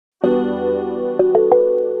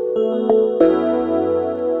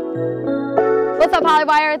What's up,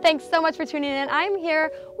 Hollywire? Thanks so much for tuning in. I'm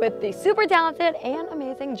here with the super talented and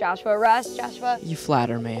amazing Joshua Rush. Joshua. You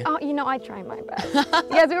flatter me. Oh, you know, I try my best.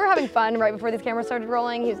 Guys, we were having fun right before these cameras started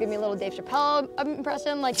rolling. He was giving me a little Dave Chappelle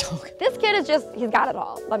impression. Like, this kid is just, he's got it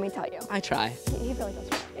all, let me tell you. I try. He really does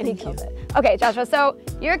try, and he kills it. Okay, Joshua, so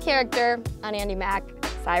your character on Andi Mack,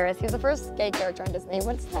 Cyrus, he was the first gay character on Disney.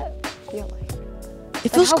 What's that feel like? It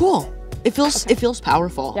feels cool. It feels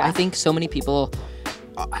powerful. Yeah. I think so many people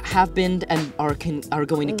have been and are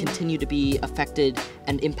going to continue to be affected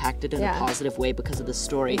and impacted in a positive way because of this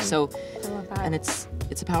story. So, I love that. and it's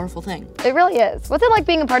a powerful thing. It really is. What's it like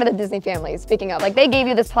being a part of the Disney family? Speaking of, like, they gave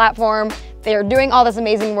you this platform, they're doing all this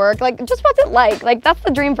amazing work. Like, just what's it like? Like, that's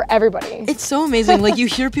the dream for everybody. It's so amazing. Like, you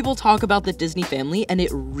hear people talk about the Disney family, and it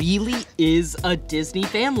really is a Disney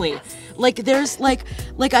family. Like, there's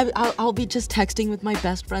I'll be just texting with my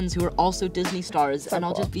best friends who are also Disney stars, and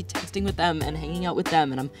I'll just be texting with them and hanging out with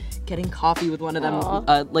them, and I'm getting coffee with one of them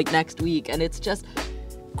like next week, and it's just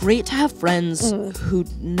great to have friends who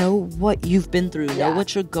know what you've been through, know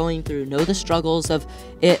what you're going through, know the struggles of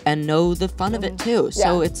it, and know the fun of it too.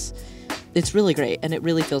 So it's really great, and it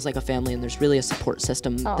really feels like a family, and there's really a support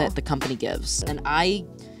system that the company gives. And I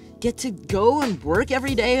get to go and work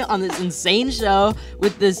every day on this insane show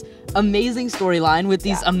with this amazing storyline, with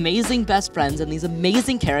these amazing best friends and these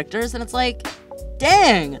amazing characters, and it's like,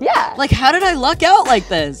 dang! Yeah. Like, how did I luck out like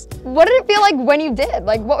this? What did it feel like when you did?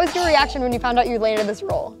 Like, what was your reaction when you found out you landed this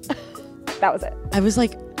role? That was it. I was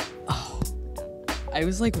like, I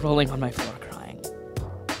was like rolling on my floor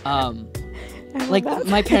crying. Like,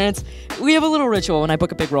 my parents, we have a little ritual when I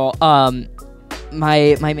book a big role.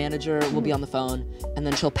 My manager will be on the phone, and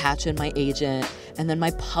then she'll patch in my agent, and then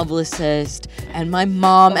my publicist, and my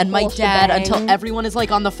mom, and my dad, until everyone is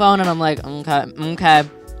like on the phone, and I'm like, okay,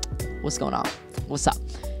 what's going on? What's up?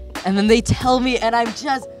 And then they tell me, and I'm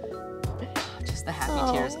just the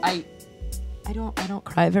happy tears. I don't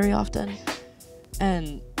cry very often,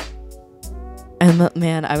 and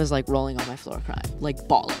man, I was like rolling on my floor crying, like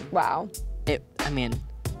bawling. Wow.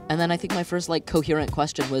 And then I think my first like coherent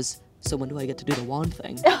question was, so when do I get to do the wand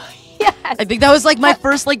thing? Yes. I think that was like my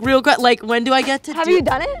first like real like, when do I get to Have you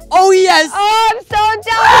done it? Oh yes. Oh, I'm so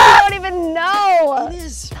jealous. I don't even know. It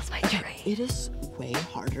is. That's my dream. It is way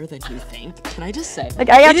harder than you think. Can I just say? Like,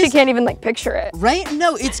 I actually can't even like picture it. Right?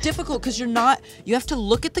 No, it's difficult because you have to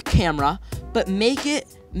look at the camera, but make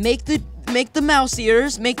the mouse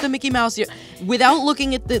ears, make the Mickey Mouse ear without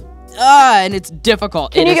looking at the and it's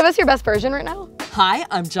difficult. Can you give us your best version right now? Hi,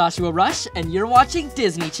 I'm Joshua Rush, and you're watching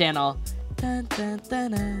Disney Channel. Dun, dun,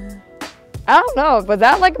 dun, dun. I don't know. Was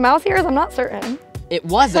that like mouse ears? I'm not certain. It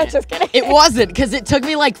wasn't. Just kidding. It wasn't, because it took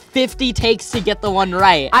me like 50 takes to get the one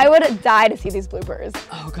right. I would die to see these bloopers.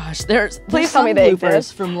 Oh gosh, there's tell me they bloopers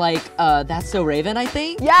exist. from like That's So Raven, I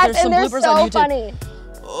think. Yes, there's some and they're bloopers so on YouTube. funny.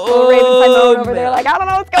 Oh, Raven's like over there, like, I don't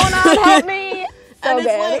know what's going on. Help me. So and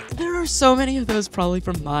good. It's like, there are so many of those probably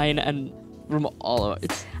from mine and from all of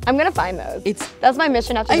it. I'm gonna find those. That's my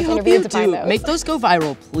mission after this interview, to find those. Make those go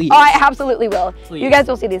viral, please. Oh, I absolutely will. Please. You guys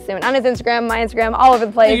will see these soon. On his Instagram, my Instagram, all over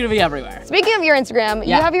the place. You're gonna be everywhere. Speaking of your Instagram,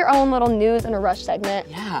 you have your own little news and a rush segment.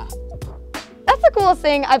 Yeah. That's the coolest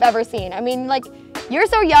thing I've ever seen. I mean, like, you're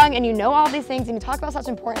so young and you know all these things and you talk about such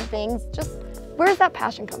important things. Just, where does that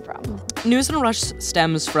passion come from? News and Rush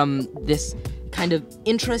stems from this kind of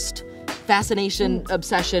interest, fascination,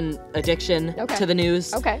 obsession, addiction to the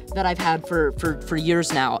news that I've had for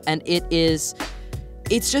years now. And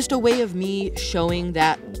it's just a way of me showing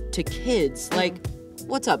that to kids. Like,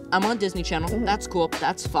 what's up? I'm on Disney Channel. That's cool.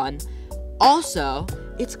 That's fun. Also,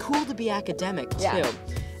 it's cool to be academic too.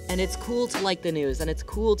 And it's cool to like the news, and it's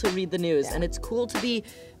cool to read the news, and it's cool to be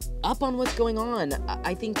up on what's going on.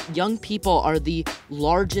 I think young people are the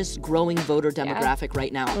largest growing voter demographic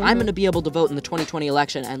right now. I'm going to be able to vote in the 2020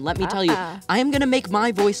 election, and let me tell you, I am going to make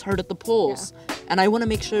my voice heard at the polls. And I want to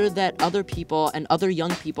make sure that other people and other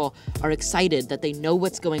young people are excited, that they know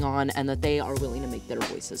what's going on, and that they are willing to make their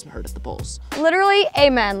voices heard at the polls. Literally,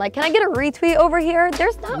 amen. Like, can I get a retweet over here?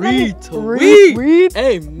 There's not many. Retweet.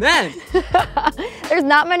 Amen. There's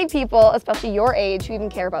not many people, especially your age, who even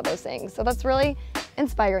care about those things. So that's really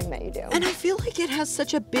inspiring that you do. And I feel like it has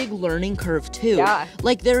such a big learning curve too. Yeah.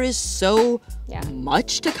 Like, there is so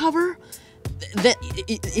much to cover that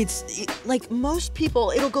it's like most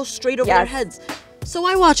people, it'll go straight over their heads. So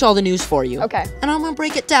I watch all the news for you. Okay. And I'm gonna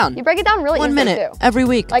break it down. You break it down really easily 1 minute too. every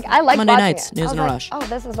week. Like, I like Monday watching nights, it. News in a Rush. Oh,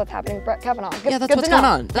 this is what's happening. Brett Kavanaugh. Yeah, that's what's going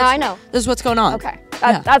on. Now I know. This is what's going on. Okay.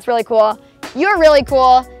 That's really cool. You're really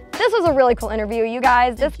cool. This was a really cool interview, you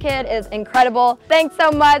guys. This kid is incredible. Thanks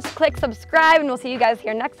so much. Click subscribe, and we'll see you guys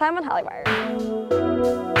here next time on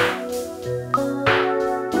Hollywire.